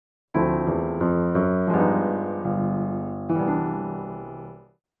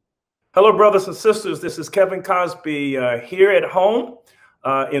Hello, brothers and sisters. This is Kevin Cosby here at home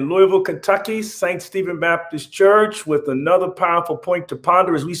in Louisville, Kentucky, St. Stephen Baptist Church, with another powerful point to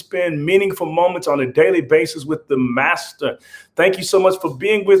ponder as we spend meaningful moments on a daily basis with the Master. Thank you so much for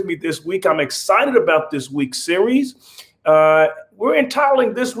being with me this week. I'm excited about this week's series. We're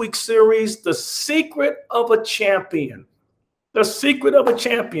entitling this week's series, The Secret of a Champion. The Secret of a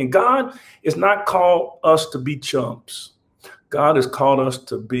Champion. God is not called us to be chumps. God has called us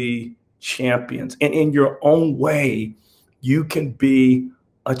to be champions. And in your own way, you can be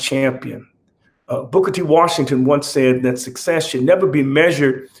a champion. Booker T. Washington once said that success should never be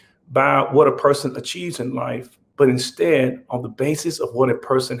measured by what a person achieves in life, but instead on the basis of what a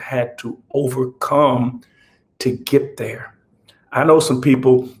person had to overcome to get there. I know some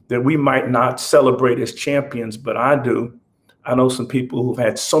people that we might not celebrate as champions, but I do. I know some people who've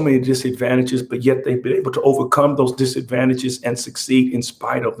had so many disadvantages, but yet they've been able to overcome those disadvantages and succeed in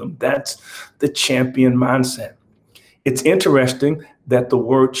spite of them. That's the champion mindset. It's interesting that the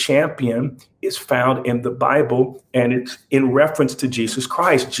word champion is found in the Bible, and it's in reference to Jesus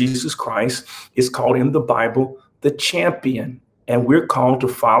Christ. Jesus Christ is called in the Bible the champion, and we're called to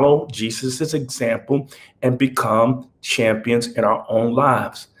follow Jesus's example and become champions in our own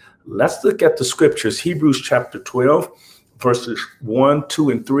lives. Let's look at the scriptures. Hebrews chapter 12. Verses 1, 2,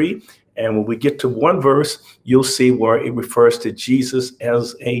 and 3. And when we get to one verse, you'll see where it refers to Jesus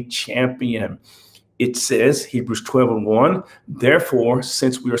as a champion. It says, Hebrews 12:1, therefore,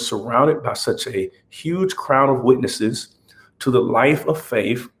 since we are surrounded by such a huge crowd of witnesses to the life of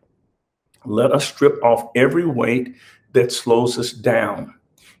faith, let us strip off every weight that slows us down,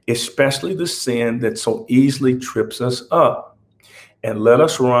 especially the sin that so easily trips us up. And let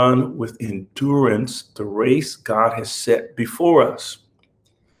us run with endurance the race God has set before us.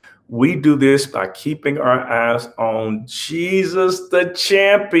 We do this by keeping our eyes on Jesus, the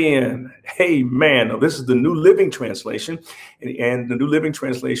champion. Amen. Now, this is the New Living Translation, and the New Living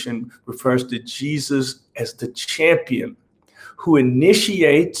Translation refers to Jesus as the champion who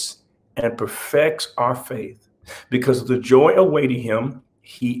initiates and perfects our faith. Because of the joy awaiting him,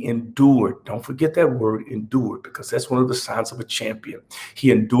 he endured. Don't forget that word, endured, because that's one of the signs of a champion. He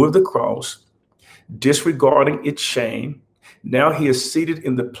endured the cross, disregarding its shame. Now he is seated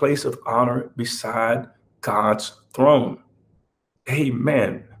in the place of honor beside God's throne.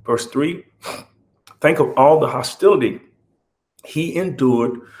 Amen. Verse 3, think of all the hostility he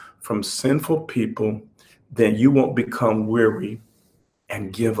endured from sinful people, then you won't become weary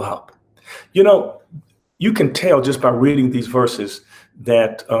and give up. You know, you can tell just by reading these verses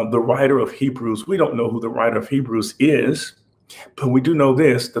that the writer of Hebrews, we don't know who the writer of Hebrews is, but we do know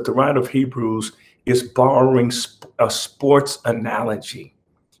this, that the writer of Hebrews is borrowing a sports analogy.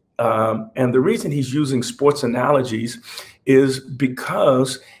 And the reason he's using sports analogies is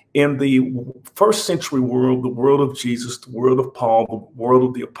because in the first century world, the world of Jesus, the world of Paul, the world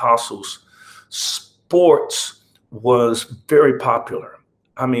of the apostles, sports was very popular.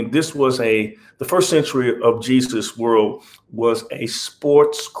 I mean, this was the first century of Jesus' world was a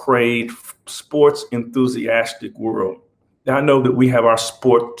sports-craved, sports enthusiastic world. Now, I know that we have our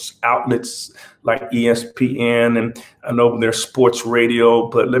sports outlets like ESPN, and I know there's sports radio,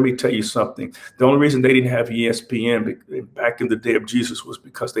 but let me tell you something. The only reason they didn't have ESPN back in the day of Jesus was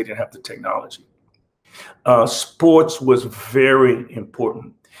because they didn't have the technology. Sports was very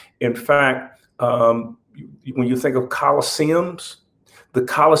important. In fact, when you think of coliseums, the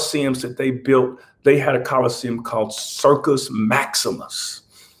coliseums that they built, they had a coliseum called Circus Maximus.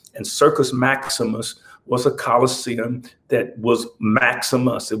 And Circus Maximus was a coliseum that was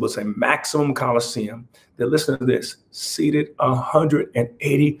Maximus. It was a maximum coliseum that, listen to this, seated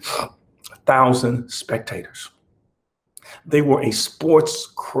 180,000 spectators. They were a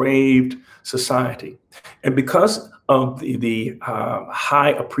sports-craved society. And because of the high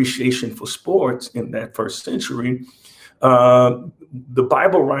appreciation for sports in that first century, the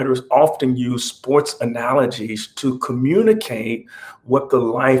Bible writers often use sports analogies to communicate what the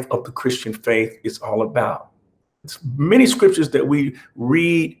life of the Christian faith is all about. It's many scriptures that we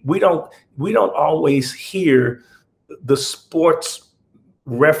read, we don't always hear the sports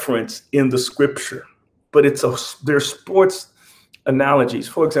reference in the scripture, but there's sports analogies.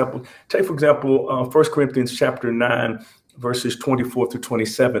 For example, take for example 1 Corinthians chapter 9. Verses 24 through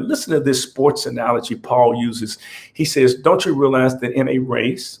 27. Listen to this sports analogy Paul uses. He says, don't you realize that in a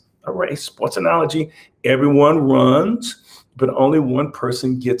race, sports analogy, everyone runs, but only one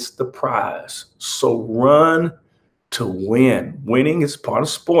person gets the prize. So run to win. Winning is part of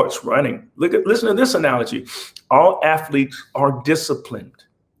sports, running. Listen to this analogy. All athletes are disciplined.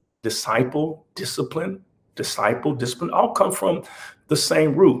 Disciple, discipline. Disciple, discipline, all come from the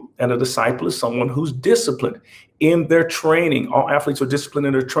same root. And a disciple is someone who's disciplined in their training. All athletes are disciplined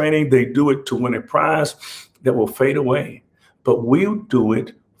in their training. They do it to win a prize that will fade away. But we do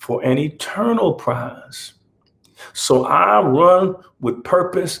it for an eternal prize. So I run with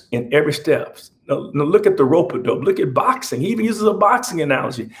purpose in every step. Now look at the rope-a-dope. Look at boxing. He even uses a boxing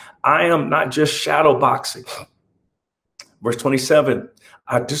analogy. I am not just shadow boxing. Verse 27,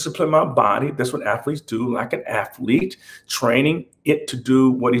 I discipline my body. That's what athletes do, like an athlete, training it to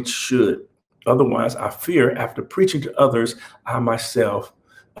do what it should. Otherwise, I fear after preaching to others, I myself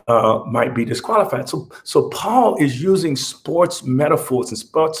might be disqualified. So Paul is using sports metaphors and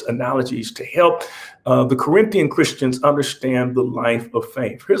sports analogies to help the Corinthian Christians understand the life of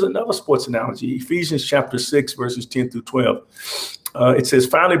faith. Here's another sports analogy, Ephesians chapter 6, verses 10 through 12. It says,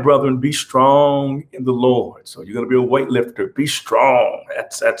 finally, brethren, be strong in the Lord. So you're going to be a weightlifter. Be strong.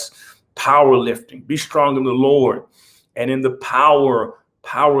 That's powerlifting. Be strong in the Lord and in the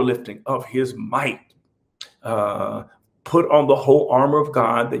powerlifting of his might. Put on the whole armor of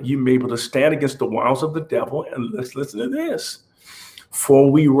God that you may be able to stand against the wiles of the devil. And let's listen to this. For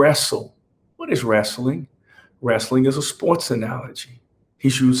we wrestle. What is wrestling? Wrestling is a sports analogy.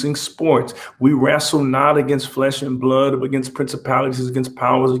 He's using sports. We wrestle not against flesh and blood, but against principalities, against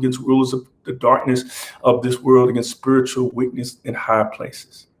powers, against rulers of the darkness of this world, against spiritual weakness in high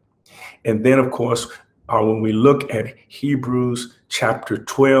places. And then, of course, when we look at Hebrews chapter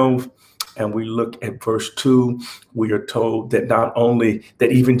 12, and we look at verse 2, we are told that not only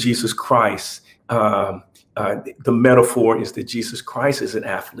that even Jesus Christ, the metaphor is that Jesus Christ is an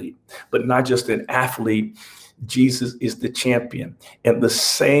athlete, but not just an athlete, Jesus is the champion. And the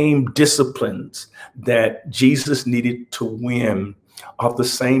same disciplines that Jesus needed to win are the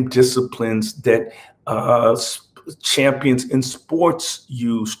same disciplines that champions in sports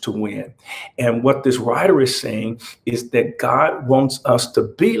use to win. And what this writer is saying is that God wants us to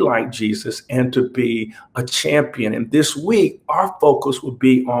be like Jesus and to be a champion. And this week, our focus will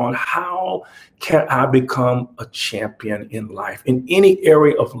be on how can I become a champion in life, in any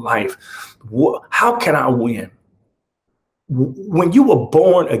area of life. How can I win? When you were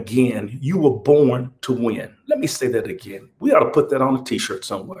born again, you were born to win. Let me say that again. We ought to put that on a t-shirt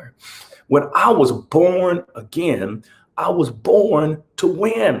somewhere. When I was born again, I was born to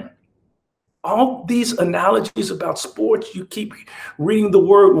win. All these analogies about sports, you keep reading the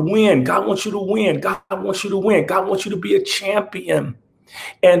word win. God wants you to win. God wants you to win. God wants you to be a champion.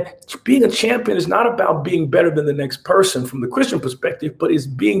 And being a champion is not about being better than the next person from the Christian perspective, but it's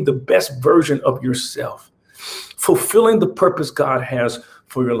being the best version of yourself, fulfilling the purpose God has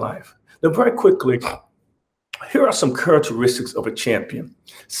for your life. Now, very quickly, here are some characteristics of a champion.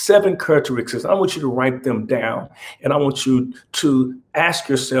 7 characteristics. I want you to write them down. And I want you to ask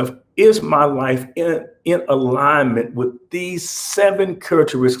yourself, is my life in alignment with these 7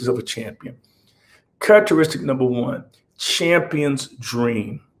 characteristics of a champion? Characteristic number 1, champion's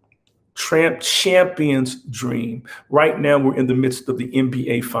dream. Champion's dream. Right now, we're in the midst of the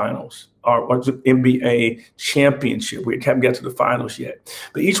NBA finals, or the NBA championship. We haven't got to the finals yet.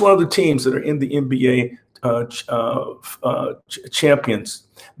 But each one of the teams that are in the NBA champions,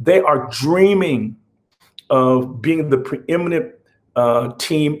 they are dreaming of being the preeminent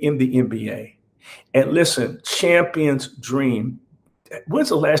team in the NBA. And listen, champions dream. When's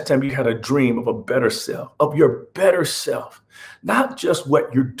the last time you had a dream of a better self, of your better self? Not just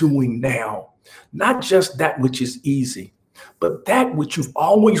what you're doing now, not just that which is easy, but that which you've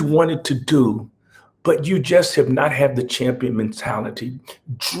always wanted to do, but you just have not had the champion mentality.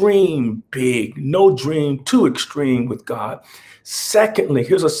 Dream big, no dream too extreme with God. Secondly,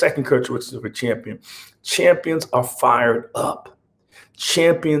 here's a second characteristic of a champion. Champions are fired up.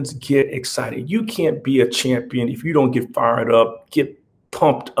 Champions get excited. You can't be a champion if you don't get fired up, get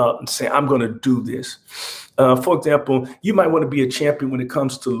pumped up and say, I'm going to do this. For example, you might want to be a champion when it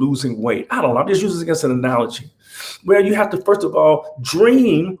comes to losing weight. I don't know. I'm just using this as an analogy. Where you have to, first of all,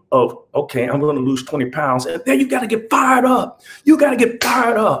 dream of, okay, I'm going to lose 20 pounds. And then you got to get fired up. You got to get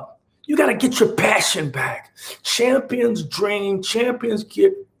fired up. You got to get your passion back. Champions dream. Champions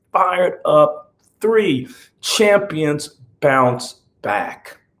get fired up. 3, champions bounce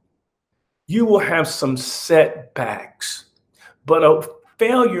back. You will have some setbacks, but a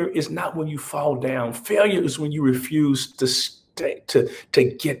failure is not when you fall down. Failure is when you refuse to stay, to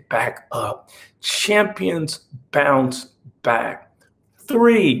get back up. Champions bounce back.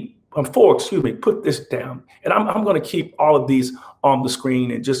 4, excuse me, put this down. And I'm going to keep all of these on the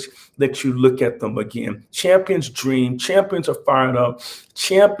screen and just let you look at them again. Champions dream. Champions are fired up.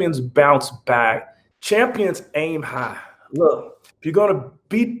 Champions bounce back. Champions aim high. Look, If you're gonna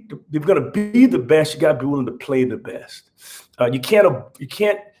be the best, you gotta be willing to play the best. You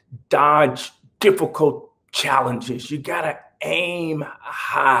can't dodge difficult challenges. You gotta aim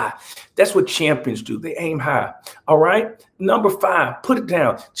high. That's what champions do. They aim high. All right. Number 5, put it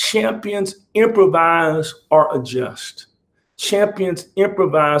down. Champions improvise or adjust. Champions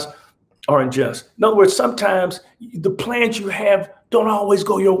improvise or adjust. In other words, sometimes the plans you have don't always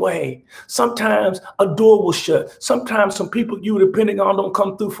go your way. Sometimes a door will shut. Sometimes some people you were depending on don't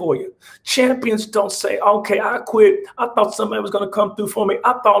come through for you. Champions don't say, okay, I quit. I thought somebody was going to come through for me.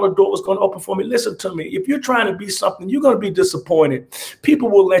 I thought a door was going to open for me. Listen to me. If you're trying to be something, you're going to be disappointed. People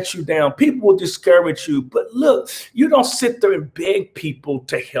will let you down. People will discourage you. But look, you don't sit there and beg people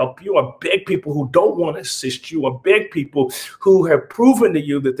to help you, or beg people who don't want to assist you, or beg people who have proven to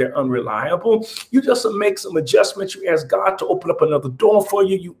you that they're unreliable. You just make some adjustments. You ask God to open up another door for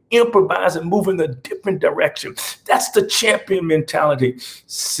you. You improvise and move in a different direction. That's the champion mentality.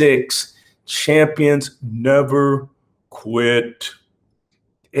 6, champions never quit.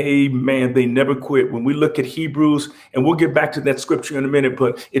 Amen. They never quit. When we look at Hebrews, and we'll get back to that scripture in a minute,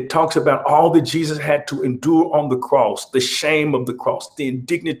 but it talks about all that Jesus had to endure on the cross, the shame of the cross, the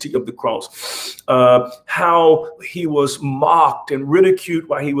indignity of the cross, how he was mocked and ridiculed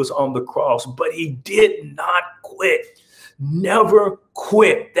while he was on the cross, but he did not quit. Never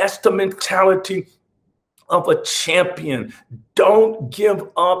quit. That's the mentality of a champion. Don't give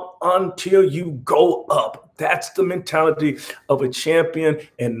up until you go up. That's the mentality of a champion.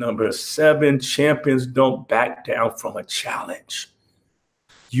 And number 7, champions don't back down from a challenge.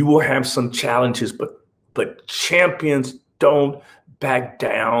 You will have some challenges, but champions don't back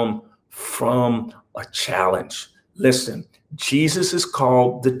down from a challenge. Listen, Jesus is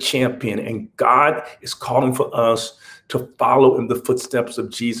called the champion, and God is calling for us to follow in the footsteps of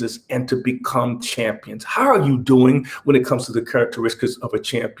Jesus and to become champions. How are you doing when it comes to the characteristics of a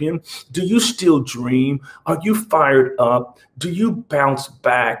champion? Do you still dream? Are you fired up? Do you bounce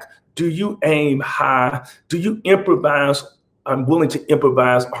back? Do you aim high? Do you improvise? I'm willing to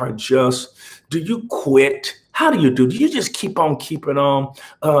improvise or adjust. Do you quit? How do you do? Do you just keep on keeping on?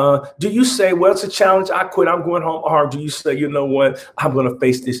 Do you say, well, it's a challenge, I quit, I'm going home? Or do you say, you know what, I'm going to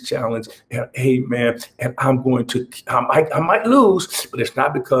face this challenge, and amen, and I might lose, but it's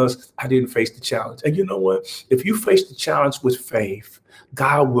not because I didn't face the challenge. And you know what? If you face the challenge with faith,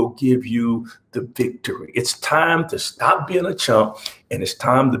 God will give you the victory. It's time to stop being a chump, and it's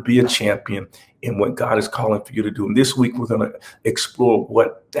time to be a champion in what God is calling for you to do. And this week, we're going to explore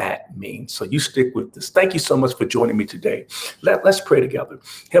what that means. So you stick with this. Thank you so much for joining me today. Let's pray together.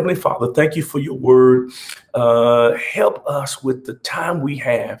 Heavenly Father, thank you for your word. Help us with the time we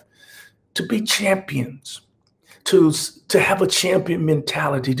have to be champions, to have a champion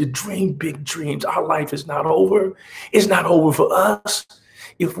mentality, to dream big dreams. Our life is not over. It's not over for us.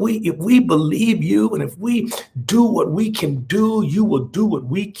 If we believe you, and if we do what we can do, you will do what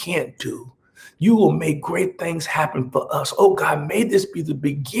we can't do. You will make great things happen for us. Oh God, may this be the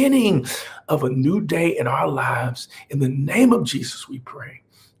beginning of a new day in our lives. In the name of Jesus, we pray.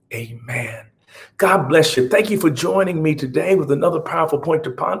 Amen. God bless you. Thank you for joining me today with another powerful point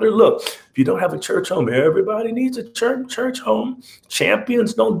to ponder. Look, if you don't have a church home, everybody needs a church home.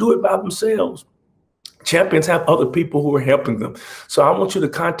 Champions don't do it by themselves. Champions have other people who are helping them. So I want you to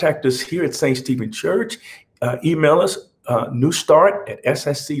contact us here at St. Stephen Church. Email us,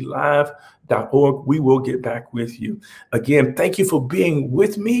 newstart@ssclive.org. We will get back with you. Again, thank you for being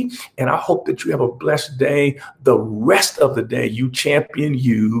with me, and I hope that you have a blessed day. The rest of the day, you champion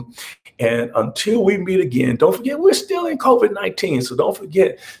you. And until we meet again, don't forget, we're still in COVID-19. So don't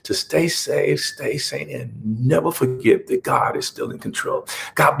forget to stay safe, stay sane, and never forget that God is still in control.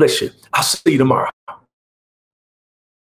 God bless you. I'll see you tomorrow.